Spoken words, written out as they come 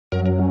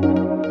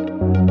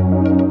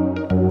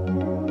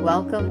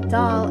Welcome,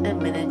 doll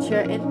and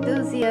miniature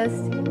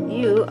enthusiasts.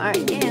 You are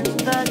in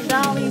the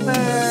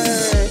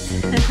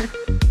Dollyverse.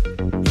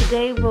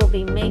 Today we'll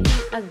be making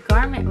a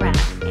garment rack,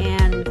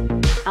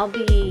 and I'll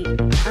be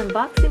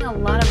unboxing a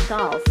lot of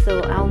dolls. So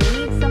I'll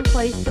need some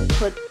place to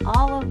put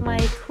all of my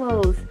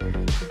clothes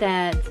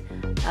that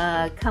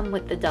come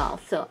with the doll.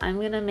 So I'm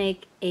going to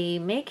make a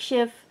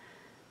makeshift,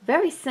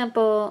 very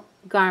simple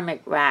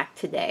garment rack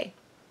today.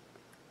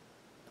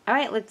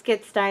 Alright, let's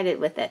get started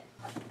with it.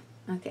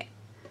 Okay,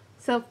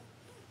 so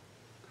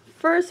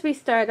first we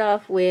start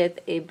off with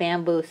a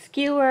bamboo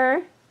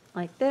skewer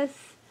like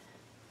this.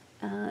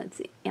 Let's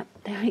see, yep,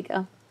 there we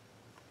go.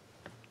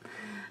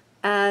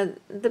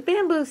 The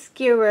bamboo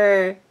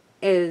skewer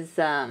is,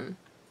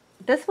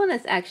 this one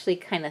is actually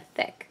kind of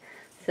thick.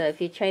 So if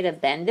you try to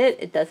bend it,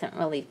 it doesn't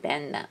really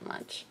bend that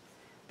much.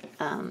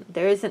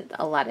 There isn't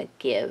a lot of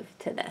give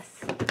to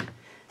this.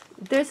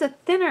 There's a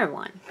thinner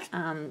one.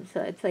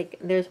 So it's like,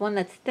 there's one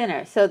that's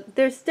thinner. So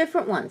there's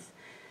different ones.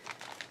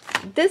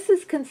 This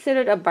is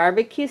considered a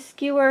barbecue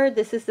skewer.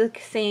 This is the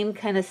same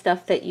kind of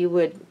stuff that you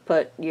would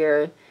put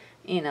your,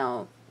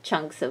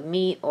 chunks of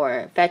meat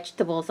or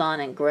vegetables on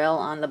and grill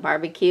on the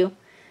barbecue.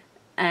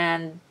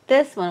 And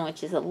this one,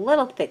 which is a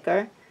little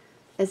thicker,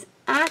 is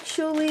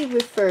actually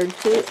referred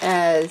to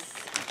as,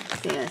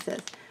 let's see what it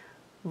says,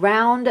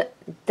 round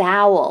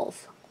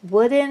dowels.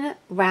 Wooden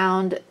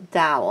round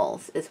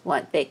dowels is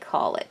what they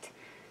call it.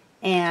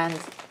 And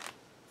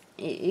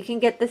you can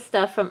get this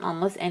stuff from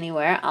almost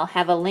anywhere. I'll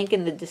have a link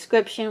in the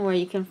description where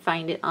you can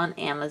find it on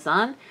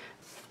Amazon.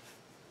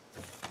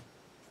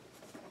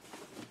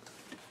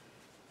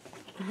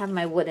 I have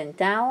my wooden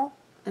dowel.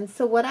 And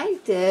so what I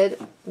did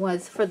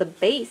was, for the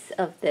base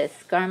of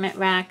this garment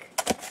rack,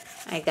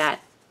 I got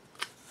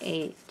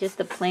just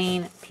a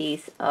plain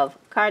piece of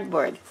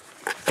cardboard.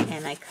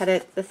 And I cut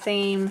it the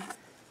same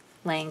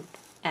length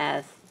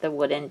as the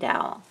wooden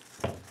dowel.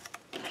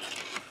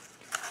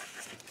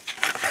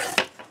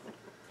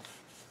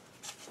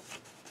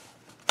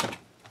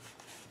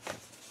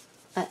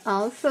 I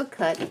also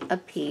cut a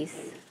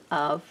piece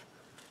of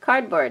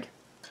cardboard,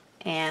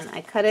 and I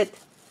cut it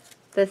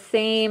the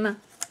same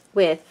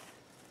width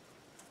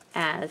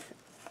as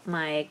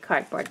my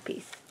cardboard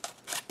piece,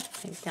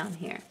 right down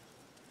here.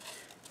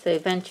 So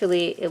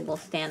eventually it will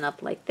stand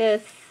up like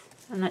this.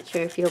 I'm not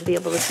sure if you'll be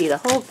able to see the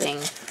whole thing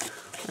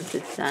once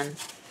it's done,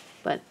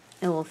 but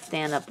it will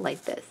stand up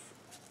like this.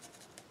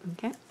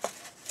 Okay.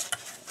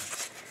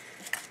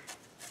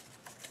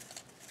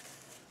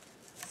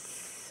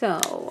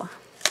 So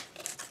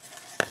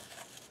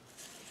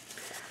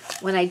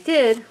what I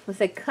did was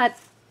I cut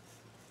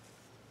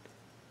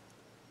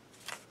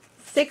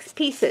 6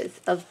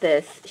 pieces of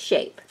this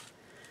shape.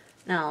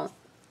 Now,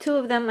 2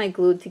 of them I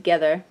glued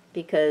together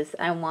because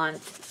I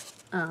want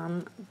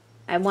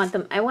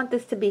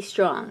this to be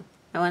strong.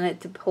 I want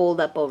it to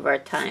hold up over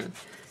time.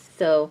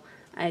 So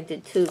I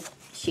did 2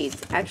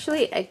 sheets.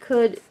 Actually, I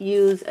could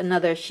use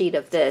another sheet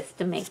of this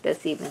to make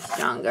this even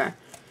stronger.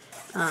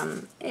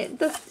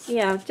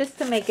 Just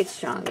to make it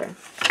stronger.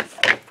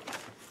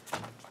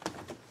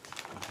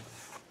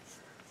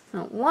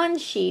 Now, 1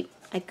 sheet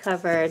I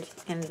covered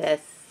in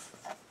this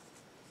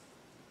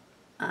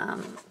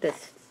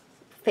this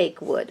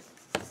fake wood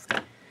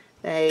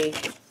that I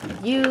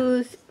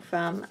used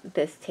from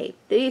this tape.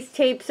 These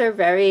tapes are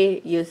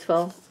very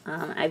useful.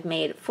 I've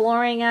made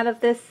flooring out of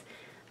this,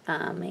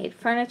 made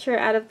furniture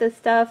out of this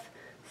stuff.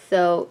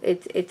 So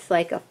it's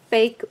like a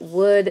fake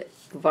wood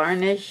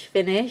varnish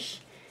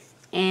finish,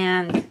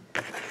 and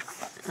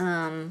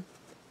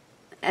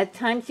at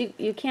times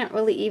you can't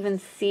really even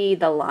see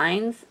the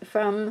lines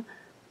from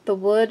the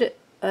wood,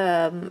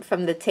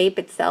 from the tape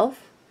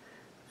itself.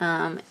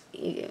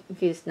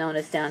 If you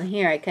notice down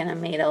here, I kind of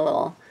made a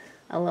little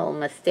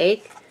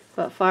mistake,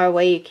 but far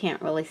away you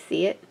can't really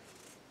see it.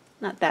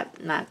 Not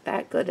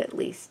that good, at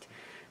least,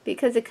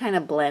 because it kind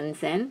of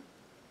blends in.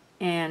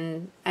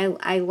 And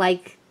I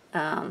like,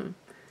 every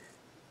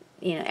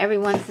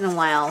once in a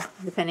while,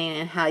 depending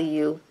on how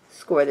you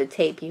score the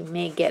tape, you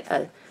may get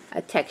a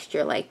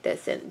texture like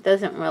this. It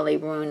doesn't really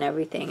ruin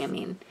everything. I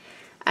mean,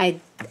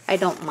 I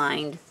don't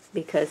mind,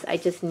 because I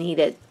just need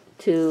it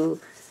to,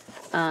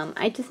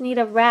 I just need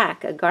a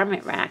rack, a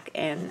garment rack,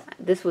 and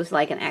this was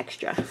like an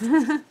extra.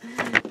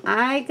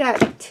 I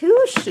got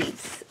 2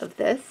 sheets of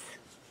this,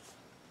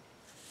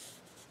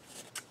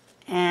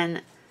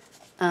 and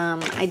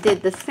I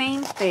did the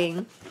same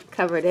thing,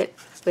 covered it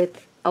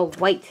with a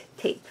white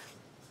tape.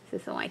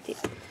 This is a white tape.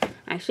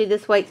 Actually,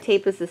 this white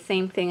tape is the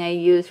same thing I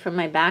used for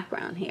my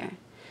background here.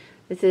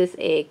 This is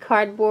a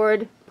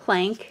cardboard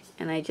plank,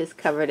 and I just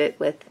covered it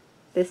with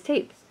this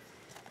tape.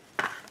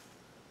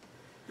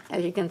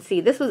 As you can see,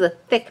 this was a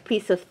thick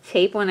piece of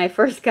tape when I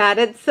first got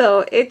it,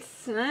 so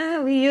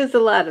we used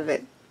a lot of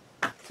it.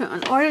 So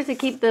in order to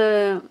keep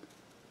the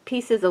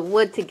pieces of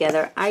wood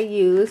together, I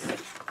use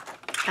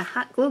a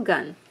hot glue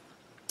gun.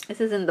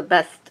 This isn't the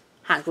best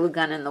hot glue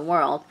gun in the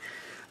world,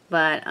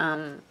 but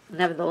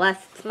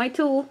nevertheless, it's my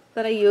tool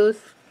that I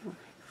use.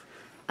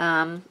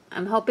 I'm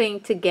hoping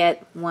to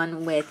get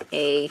one with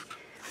a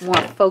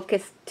more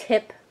focused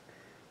tip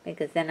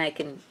because then I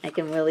can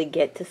really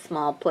get to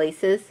small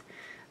places.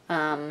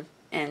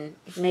 And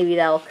maybe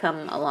that'll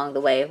come along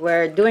the way.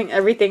 We're doing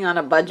everything on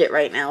a budget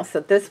right now. So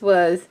this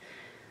was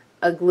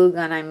a glue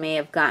gun I may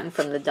have gotten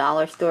from the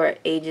dollar store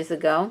ages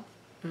ago,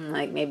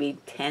 like maybe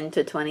 10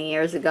 to 20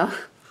 years ago.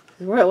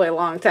 Really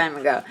long time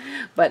ago,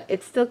 but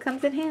it still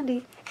comes in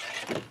handy.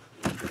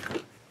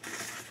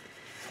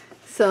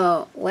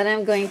 So what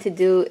I'm going to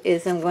do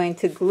is I'm going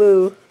to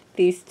glue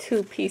these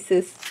two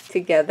pieces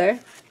together.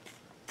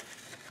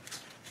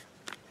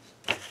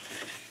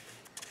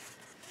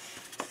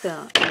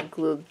 So I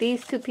glued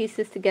these two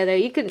pieces together.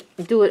 You could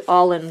do it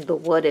all in the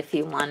wood if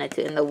you wanted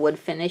to, in the wood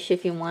finish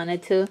if you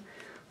wanted to,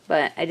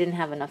 but I didn't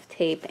have enough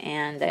tape,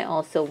 and I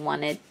also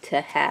wanted to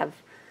have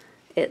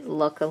it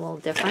look a little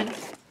different.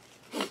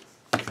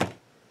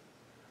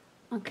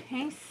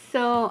 Okay,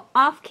 so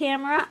off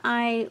camera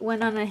I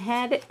went on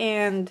ahead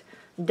and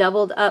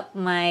doubled up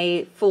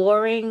my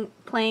flooring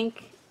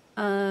plank,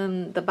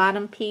 the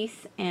bottom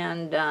piece,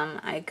 and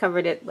I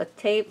covered it with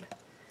tape.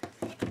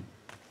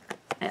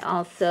 I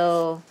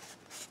also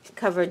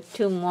covered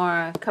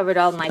covered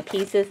all my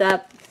pieces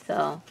up.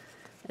 So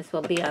this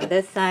will be on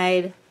this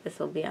side, this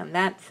will be on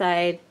that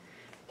side,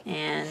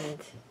 and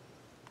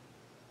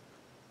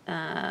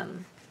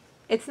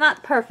it's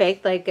not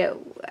perfect, like,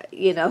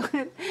 you know,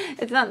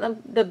 it's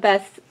not the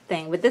best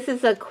thing, but this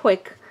is a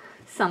quick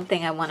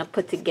something I want to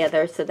put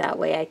together so that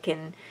way I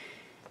can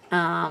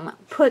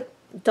put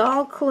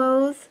doll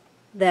clothes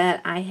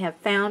that I have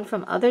found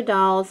from other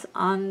dolls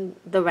on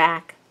the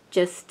rack,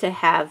 just to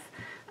have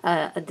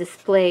a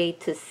display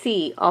to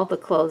see all the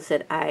clothes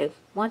that I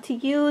want to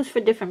use for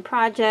different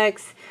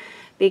projects,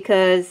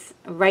 because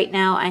right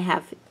now I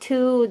have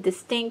two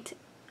distinct,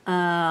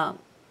 I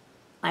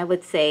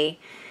would say,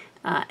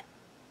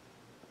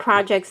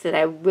 projects that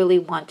I really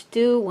want to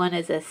do. One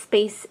is a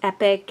space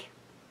epic,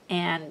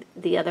 and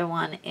the other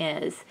one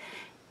is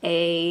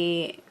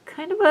a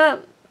kind of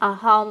a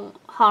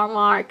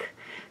Hallmark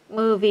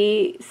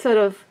movie sort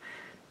of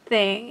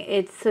thing.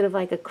 It's sort of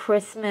like a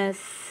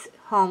Christmas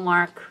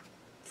Hallmark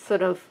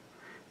sort of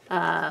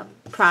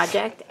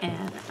project,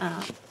 and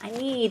I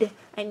need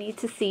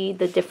to see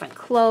the different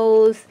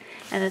clothes.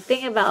 And the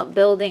thing about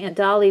building a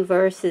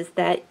Dollyverse is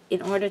that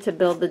in order to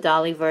build the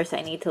Dollyverse,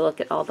 I need to look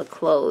at all the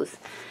clothes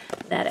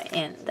that are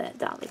in the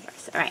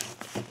Dollyverse. All right,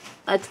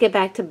 let's get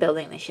back to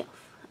building the shelf.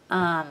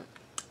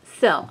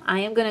 So I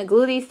am going to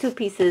glue these two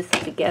pieces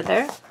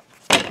together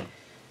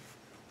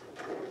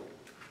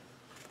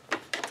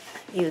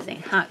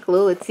using hot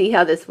glue. Let's see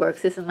how this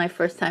works. This is my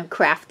first time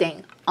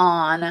crafting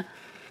on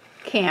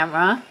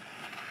camera.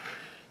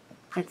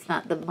 It's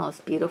not the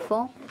most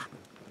beautiful.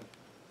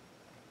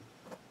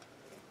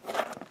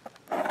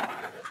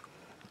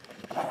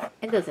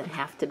 It doesn't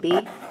have to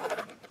be.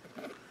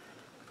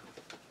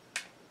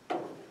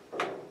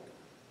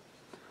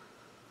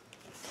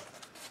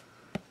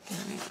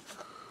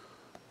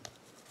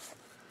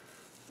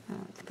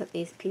 Let's put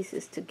these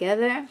pieces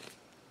together.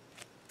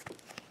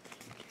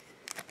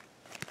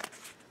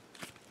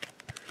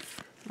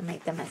 I'll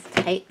make them as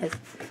tight as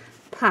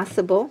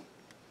possible.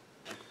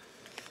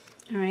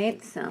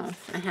 Alright, so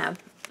I have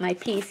my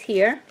piece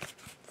here.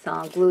 It's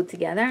all glued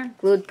together.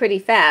 Glued pretty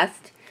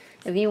fast.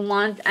 If you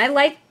want, I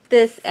like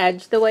this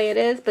edge the way it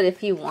is, but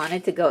if you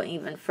wanted to go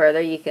even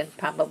further, you can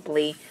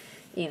probably,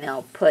 you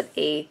know, put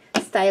a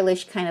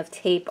stylish kind of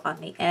tape on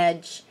the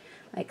edge,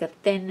 like a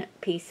thin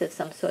piece of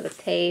some sort of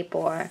tape,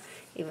 or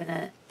even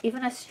a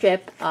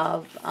strip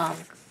of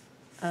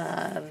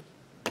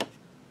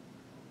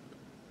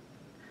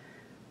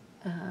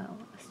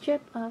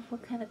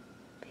what kind of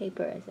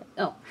paper is it?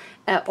 Oh,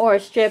 or a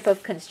strip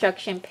of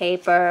construction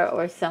paper,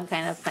 or some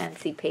kind of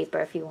fancy paper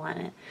if you want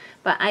it.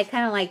 But I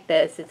kind of like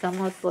this. It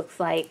almost looks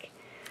like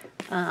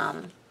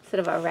sort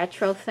of a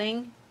retro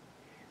thing.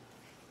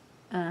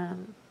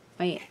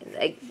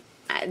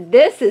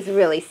 This is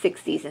really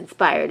 60s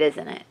inspired,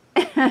 isn't it?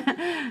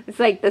 It's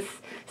like this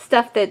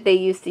stuff that they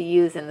used to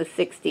use in the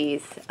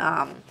 60s.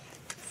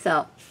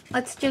 So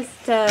let's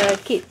just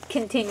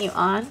continue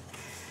on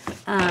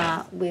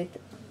with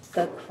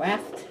the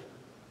craft.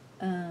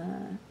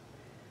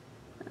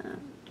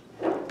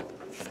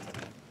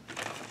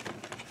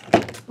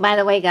 By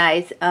the way,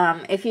 guys,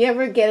 if you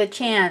ever get a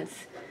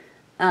chance,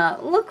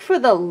 look for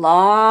the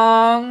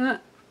long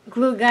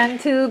glue gun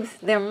tubes.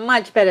 They're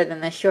much better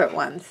than the short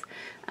ones.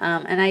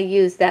 And I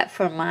use that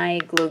for my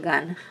glue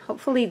gun.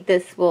 Hopefully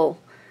this will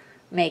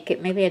make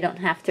it. Maybe I don't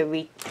have to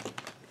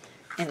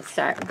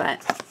reinsert, but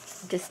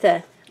just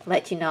to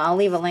let you know, I'll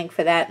leave a link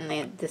for that in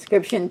the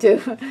description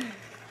too.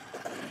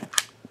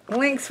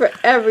 Links for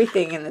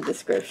everything in the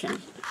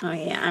description. Oh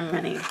yeah, I'm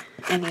running.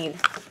 I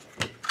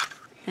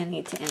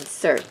need to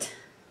insert.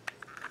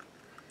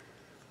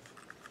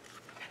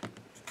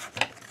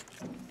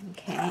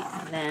 Okay,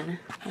 and then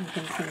I'll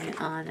continue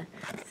on.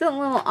 It's a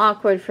little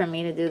awkward for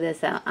me to do this,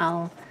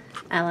 I'll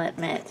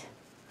admit.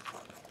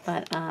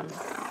 But I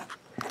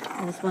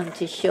just wanted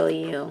to show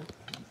you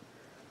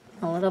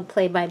a little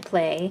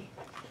play-by-play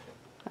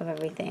of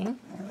everything.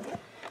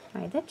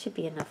 Alright, that should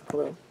be enough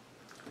glue.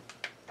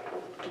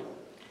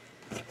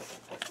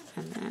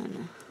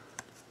 And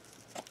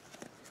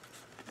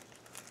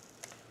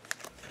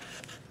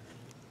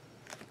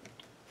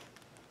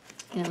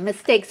you know,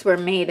 mistakes were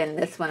made in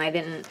this one.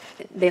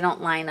 They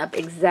don't line up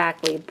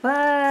exactly,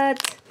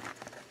 but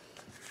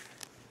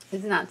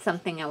it's not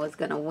something I was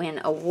going to win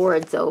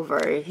awards over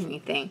or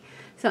anything.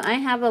 So I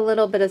have a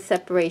little bit of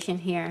separation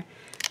here.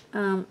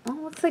 Oh,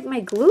 looks like my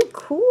glue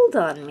cooled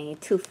on me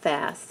too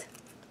fast.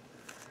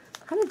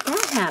 How did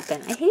that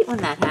happen? I hate when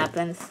that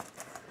happens.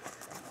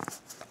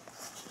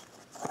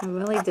 I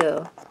really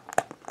do.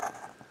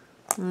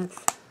 I'm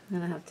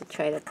going to have to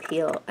try to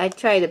peel. I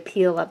try to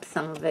peel up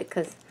some of it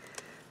because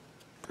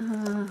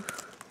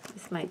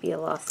this might be a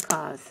lost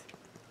cause.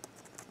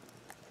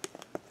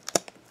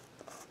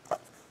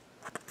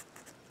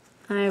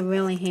 I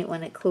really hate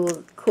when it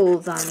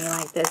cools on me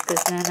like this,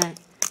 because then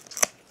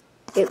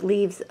it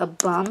leaves a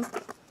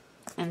bump,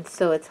 and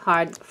so it's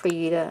hard for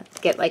you to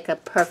get like a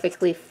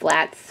perfectly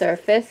flat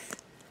surface.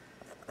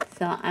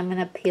 So I'm going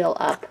to peel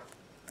up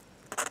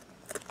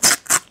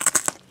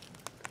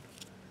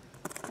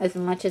as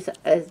much as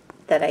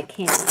that I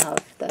can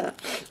of the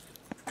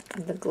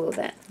glue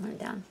that went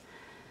down.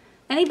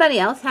 Anybody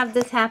else have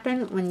this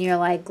happen when you're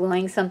like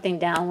gluing something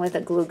down with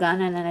a glue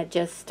gun and then it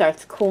just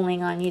starts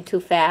cooling on you too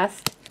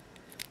fast?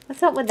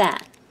 What's up with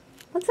that?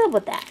 What's up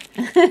with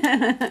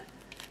that?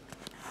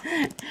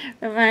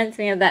 Reminds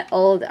me of that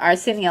old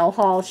Arsenio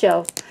Hall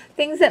show.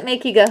 Things that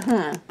make you go,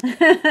 huh?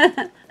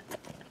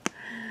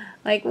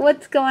 Like,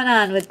 what's going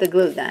on with the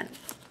glue gun?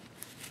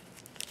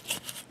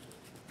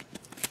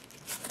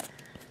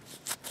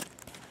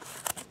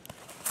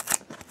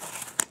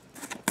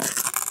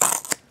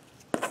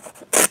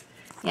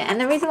 Yeah,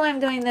 and the reason why I'm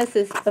doing this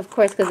is, of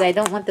course, because I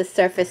don't want the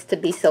surface to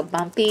be so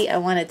bumpy. I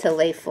want it to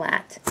lay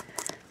flat.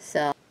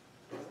 So,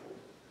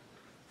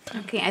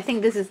 okay, I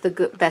think this is the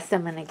best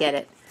I'm going to get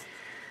it.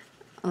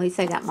 At least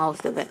I got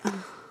most of it.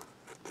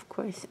 Of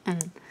course,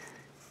 and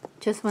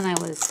just when I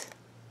was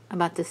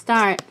about to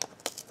start,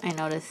 I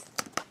noticed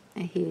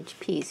a huge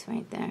piece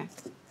right there.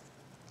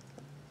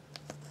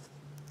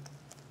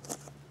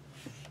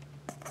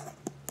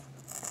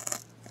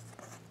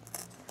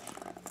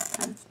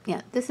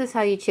 Yeah, this is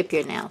how you chip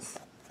your nails.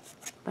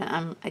 But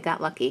I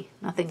got lucky.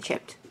 Nothing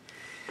chipped.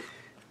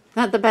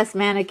 Not the best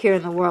manicure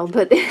in the world,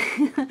 but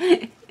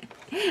I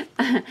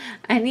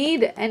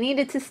need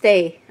it to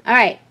stay. All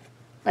right,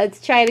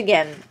 let's try it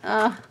again.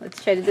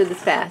 Let's try to do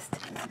this fast.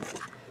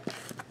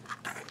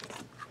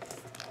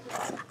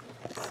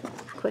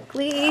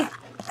 Quickly.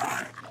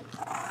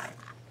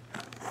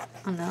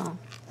 Oh no.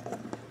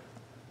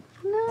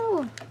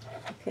 No.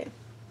 Okay.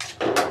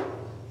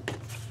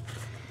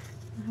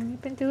 Hurry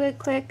up and do it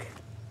quick.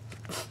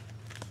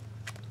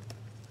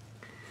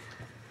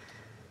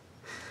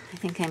 I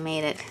think I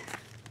made it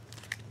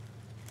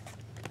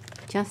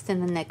just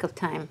in the nick of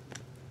time.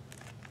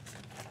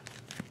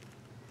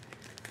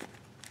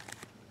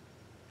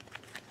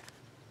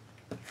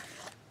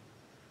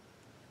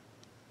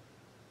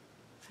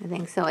 I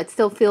think so. It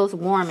still feels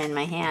warm in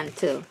my hand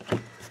too.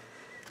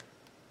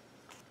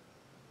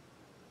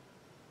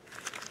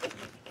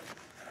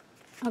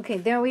 Okay,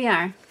 there we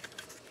are.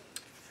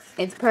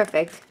 It's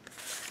perfect.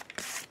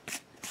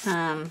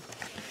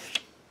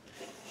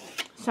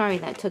 Sorry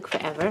that took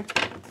forever.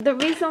 The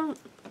reason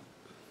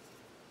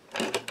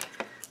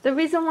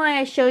why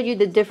I showed you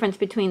the difference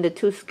between the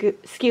two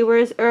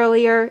skewers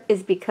earlier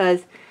is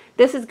because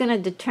this is going to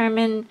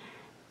determine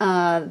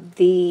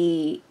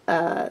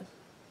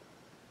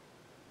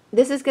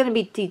this is going to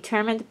be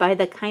determined by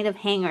the kind of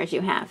hangers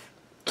you have.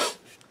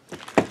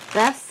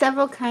 I have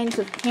several kinds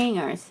of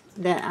hangers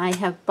that I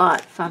have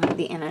bought from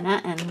the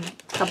internet and a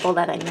couple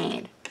that I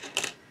made.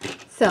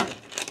 So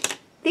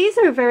these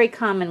are very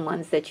common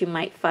ones that you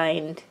might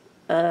find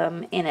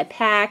in a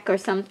pack or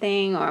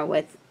something, or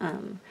with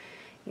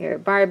your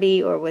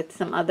Barbie, or with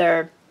some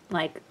other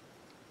like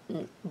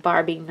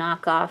Barbie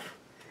knockoff.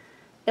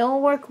 It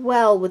will work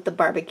well with the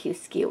barbecue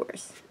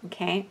skewers,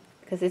 okay?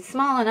 Because it's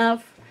small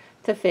enough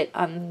to fit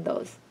on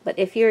those. But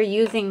if you're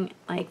using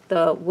like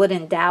the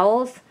wooden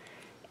dowels,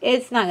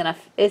 it's not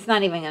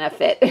even gonna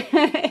fit.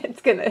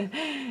 it's gonna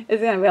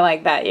be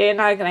like that. You're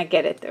not gonna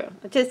get it through.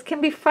 It just can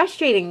be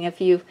frustrating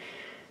if you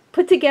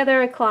put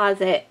together a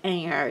closet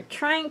and you're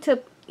trying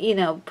to, you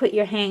know, put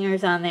your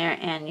hangers on there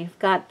and you've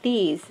got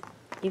these.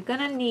 You're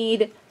gonna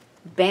need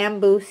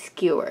bamboo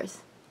skewers.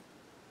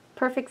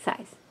 Perfect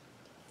size.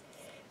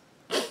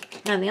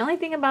 Now the only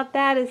thing about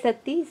that is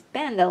that these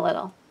bend a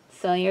little.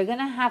 So you're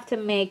gonna have to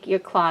make your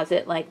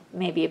closet like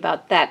maybe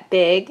about that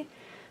big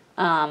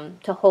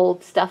to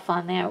hold stuff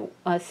on there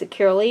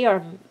securely,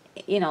 or,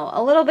 you know,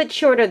 a little bit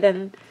shorter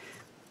than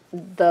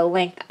the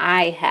length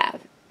I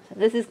have. So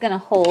this is going to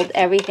hold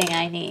everything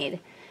I need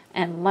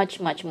and much,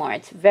 much more.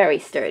 It's very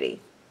sturdy.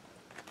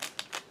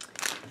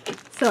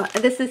 So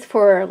this is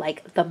for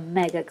like the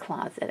mega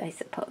closet, I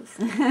suppose.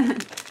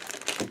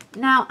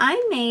 Now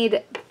I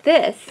made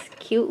this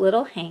cute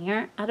little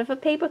hanger out of a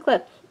paper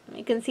clip.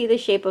 You can see the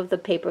shape of the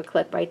paper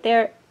clip right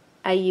there.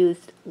 I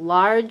used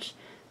large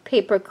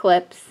paper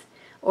clips,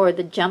 or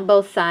the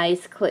jumbo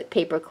size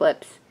paper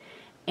clips,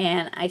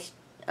 and I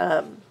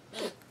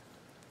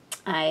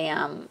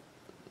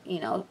you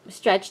know,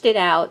 stretched it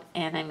out,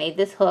 and I made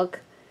this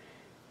hook.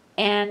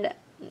 And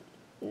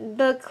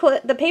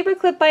the paper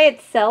clip by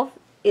itself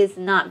is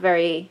not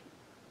very,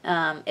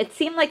 it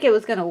seemed like it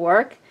was going to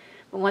work,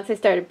 but once I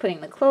started putting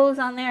the clothes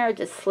on there, it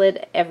just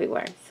slid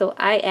everywhere. So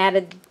I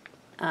added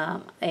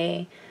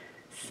a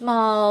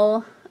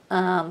small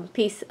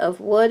piece of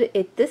wood.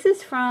 This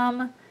is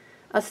from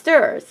a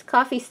stirrers,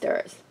 coffee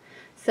stirrers.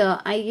 So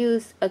I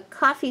used a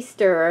coffee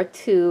stirrer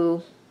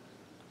to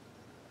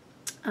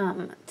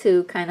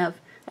kind of,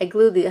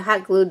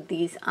 hot glued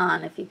these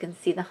on, if you can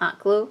see the hot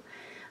glue.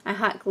 I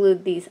hot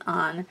glued these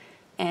on,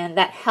 and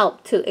that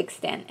helped to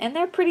extend. And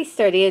they're pretty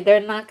sturdy.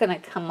 They're not going to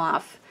come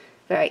off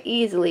very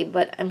easily,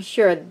 but I'm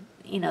sure,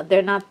 you know,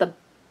 they're not the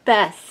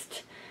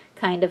best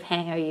kind of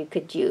hanger you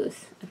could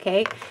use,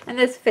 okay? And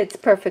this fits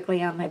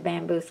perfectly on my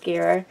bamboo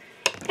skewer.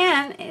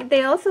 And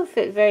they also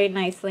fit very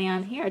nicely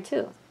on here,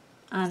 too.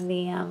 On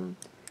the,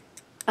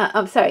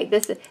 I'm sorry,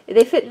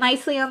 they fit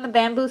nicely on the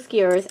bamboo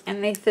skewers,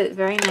 and they fit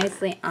very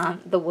nicely on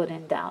the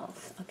wooden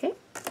dowels, okay?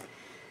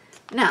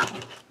 Now,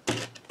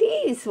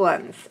 these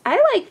ones,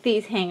 I like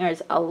these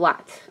hangers a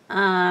lot.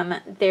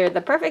 They're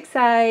the perfect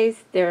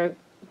size. They're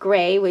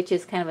gray, which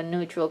is kind of a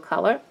neutral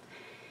color.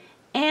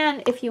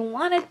 And if you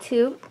wanted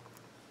to,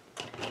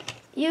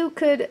 you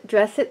could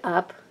dress it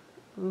up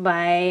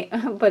by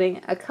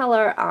putting a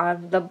color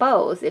on the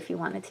bows if you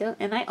wanted to.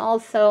 And I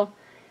also,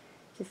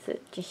 just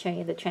to show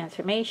you the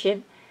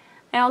transformation,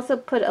 I also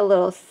put a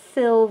little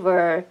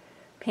silver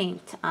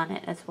paint on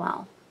it as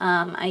well.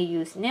 I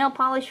use nail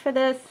polish for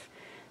this.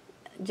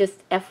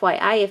 Just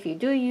FYI, if you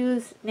do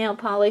use nail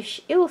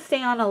polish, it will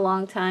stay on a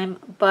long time,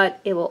 but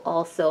it will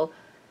also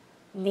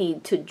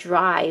need to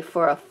dry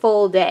for a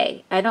full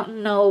day. I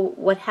don't know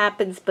what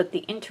happens, but the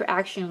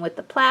interaction with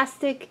the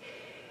plastic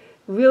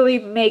really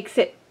makes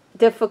it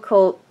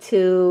difficult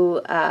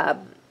to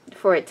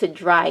for it to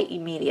dry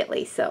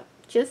immediately. So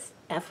just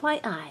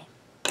FYI.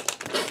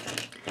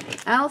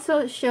 I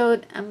also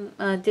showed,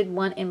 did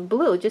one in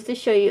blue, just to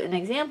show you an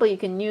example. You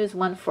can use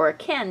one for a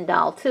Ken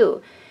doll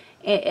too.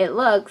 It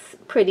looks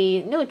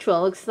pretty neutral.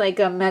 It looks like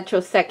a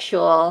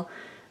metrosexual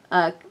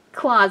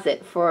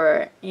closet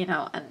for, you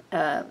know,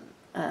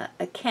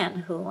 a Ken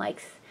who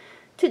likes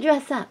to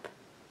dress up.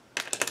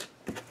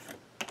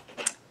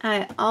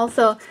 I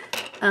also,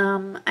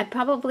 I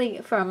probably,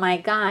 for my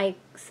guys,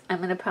 I'm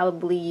going to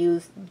probably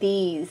use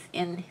these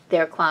in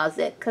their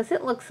closet because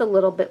it looks a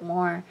little bit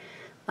more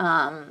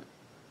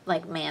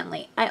like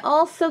manly. I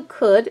also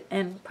could,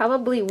 and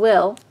probably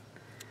will,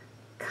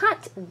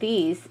 cut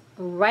these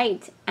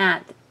right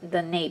at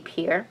the nape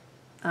here,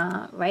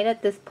 right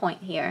at this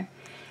point here,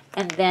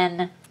 and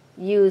then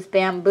use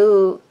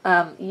bamboo,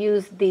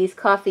 use these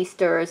coffee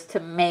stirrers to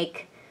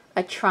make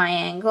a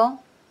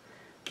triangle.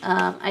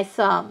 I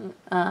saw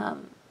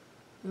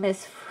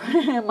Miss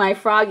my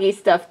Froggy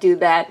stuff do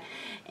that,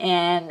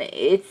 and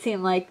it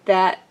seemed like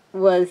that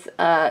was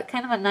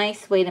kind of a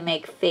nice way to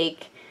make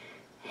fake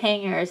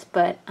hangers,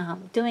 but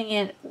doing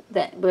it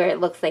where it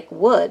looks like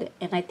wood,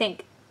 and I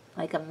think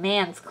like a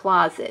man's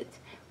closet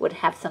would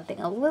have something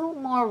a little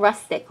more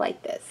rustic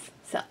like this.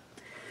 So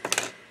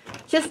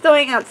just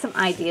throwing out some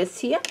ideas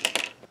to you.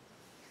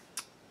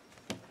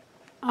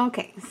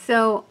 Okay,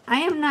 so I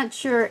am not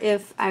sure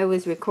if I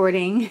was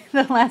recording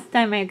the last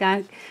time I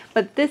got,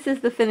 but this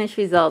is the finished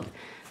result.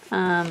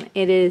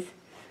 It is,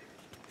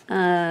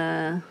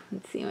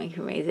 let's see if I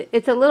can raise it.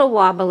 It's a little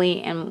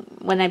wobbly, and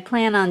what I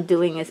plan on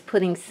doing is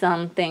putting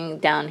something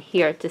down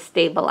here to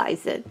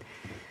stabilize it.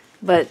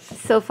 But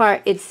so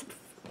far, it's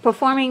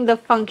performing the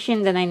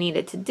function that I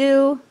needed to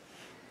do.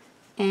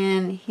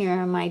 And here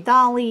are my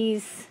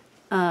dollies,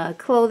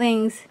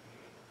 clothings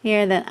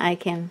here that I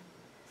can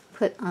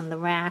put on the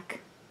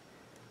rack.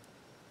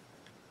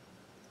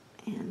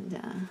 And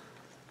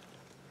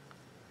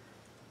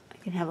I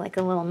can have like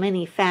a little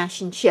mini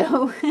fashion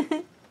show.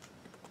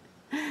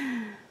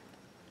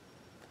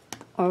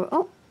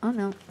 Or, oh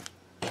no.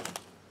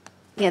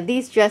 Yeah,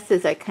 these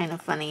dresses are kind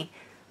of funny.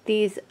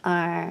 These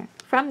are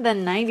from the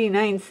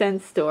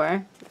 99-cent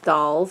store,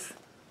 dolls.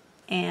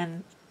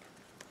 And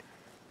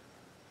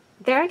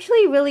they're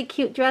actually really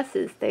cute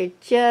dresses. They're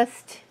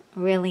just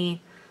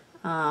really,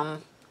 you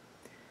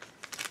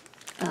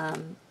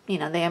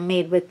know, they are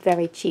made with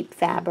very cheap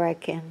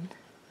fabric, and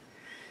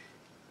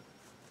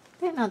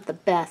they're not the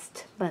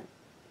best, but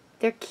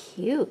they're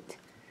cute.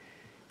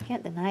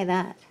 Can't deny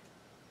that.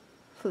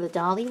 For the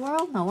dolly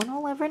world, no one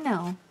will ever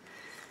know.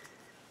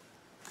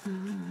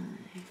 And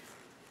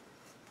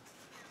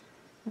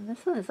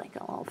this one is like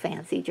a little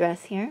fancy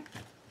dress here.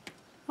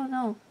 Oh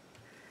no.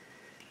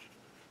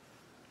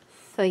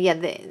 So yeah,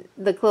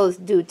 the clothes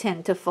do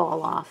tend to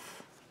fall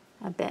off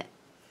a bit.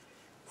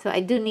 So I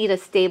do need a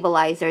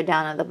stabilizer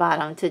down at the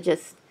bottom to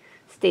just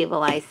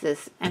stabilize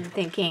this. I'm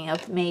thinking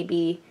of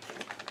maybe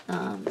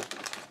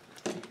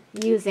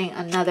using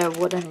another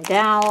wooden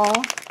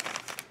dowel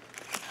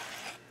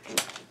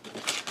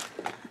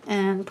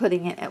and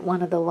putting it at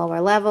one of the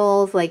lower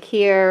levels, like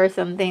here or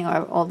something,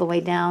 or all the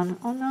way down.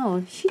 Oh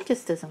no, she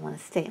just doesn't want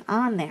to stay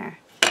on there.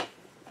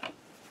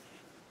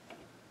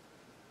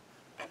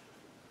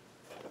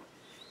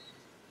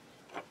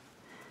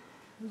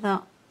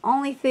 The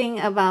only thing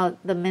about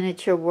the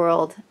miniature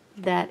world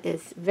that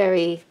is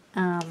very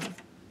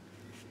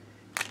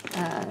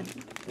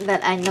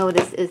that I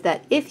noticed is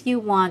that if you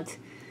want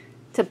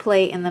to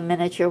play in the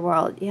miniature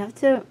world, you have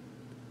to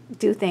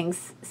do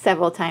things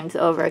several times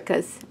over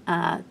because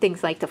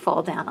things like to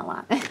fall down a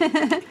lot.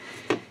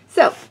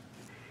 So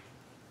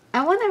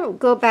I want to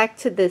go back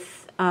to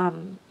this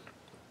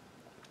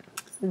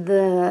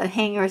the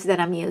hangers that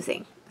I'm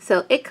using.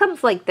 So it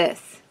comes like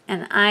this,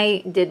 and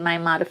I did my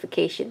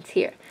modifications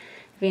here.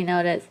 If you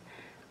notice,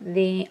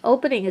 the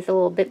opening is a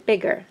little bit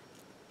bigger,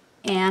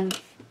 and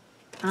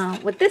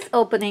with this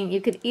opening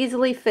you could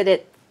easily fit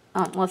it.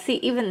 Well, see,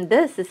 even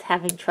this is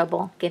having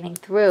trouble getting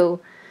through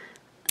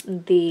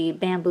the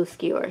bamboo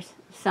skewers.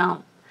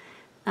 So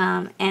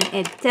and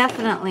it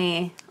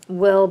definitely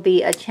will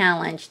be a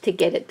challenge to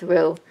get it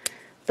through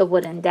the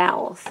wooden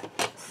dowels.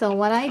 So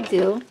what I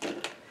do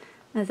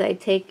is I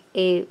take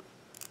a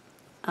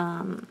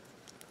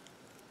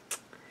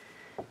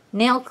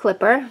nail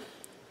clipper,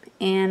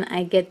 and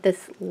I get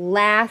this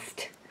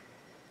last,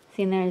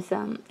 see, there's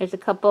a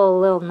couple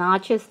little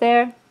notches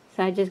there,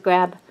 so I just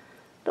grab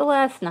the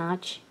last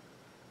notch.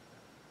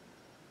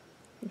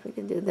 If we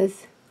can do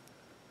this.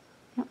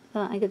 Yep, so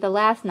I get the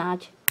last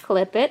notch,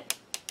 clip it.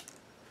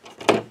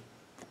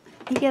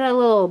 You get a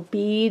little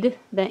bead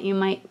that you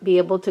might be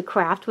able to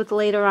craft with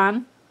later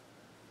on.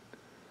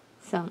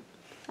 So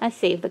I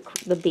save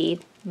the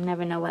bead. You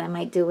never know what I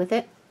might do with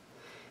it.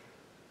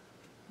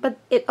 But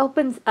it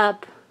opens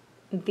up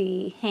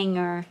the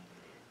hanger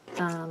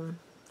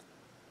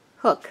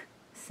hook.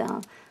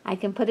 So I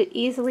can put it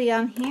easily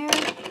on here,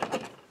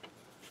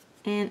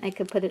 and I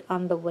could put it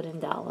on the wooden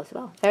dowel as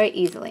well, very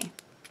easily.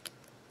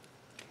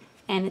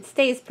 And it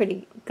stays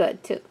pretty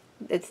good too.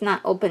 It's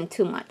not open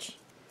too much.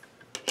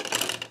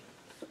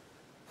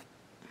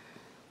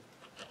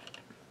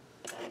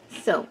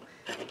 So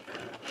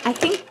I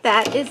think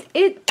that is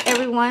it,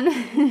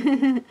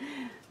 everyone.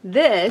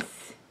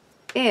 This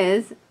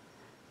is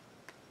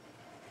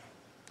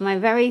my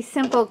very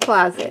simple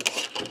closet.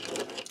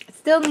 It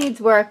still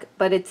needs work,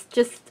 but it's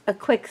just a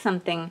quick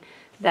something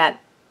that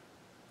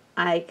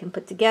I can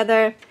put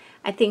together.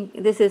 I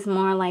think this is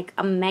more like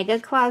a mega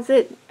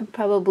closet. I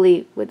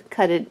probably would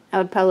cut it. I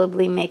would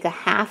probably make it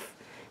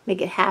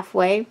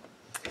halfway.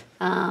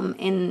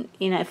 And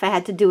you know, if I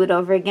had to do it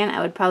over again,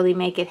 I would probably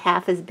make it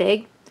half as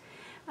big.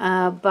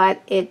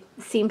 But it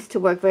seems to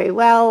work very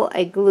well.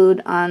 I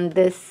glued on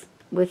this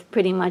with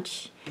pretty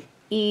much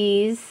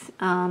ease.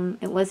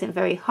 It wasn't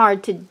very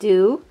hard to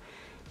do,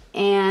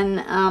 and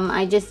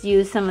I just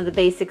used some of the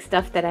basic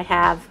stuff that I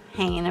have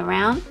hanging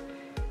around.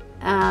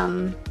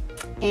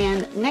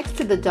 And next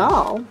to the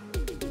doll,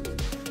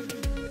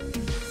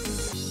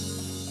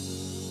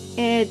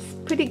 it's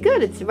pretty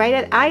good. It's right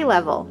at eye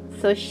level,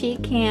 so she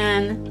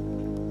can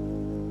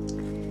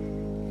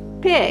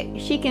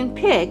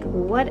pick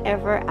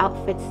whatever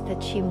outfits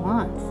that she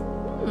wants.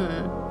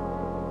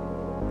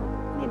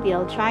 Maybe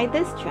I'll try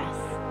this dress.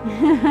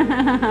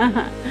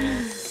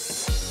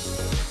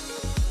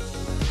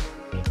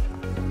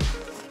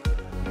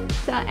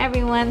 So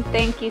everyone,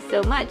 thank you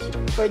so much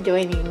for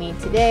joining me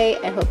today.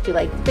 I hope you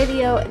liked the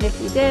video, and if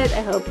you did,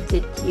 I hope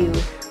that you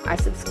are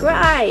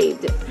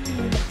subscribed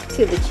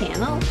to the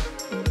channel.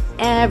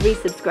 Every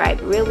subscribe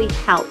really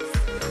helps.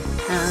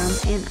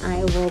 And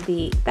I will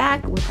be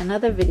back with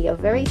another video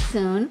very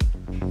soon.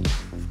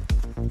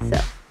 So,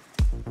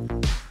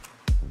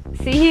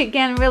 see you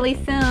again really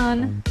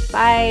soon.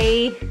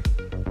 Bye.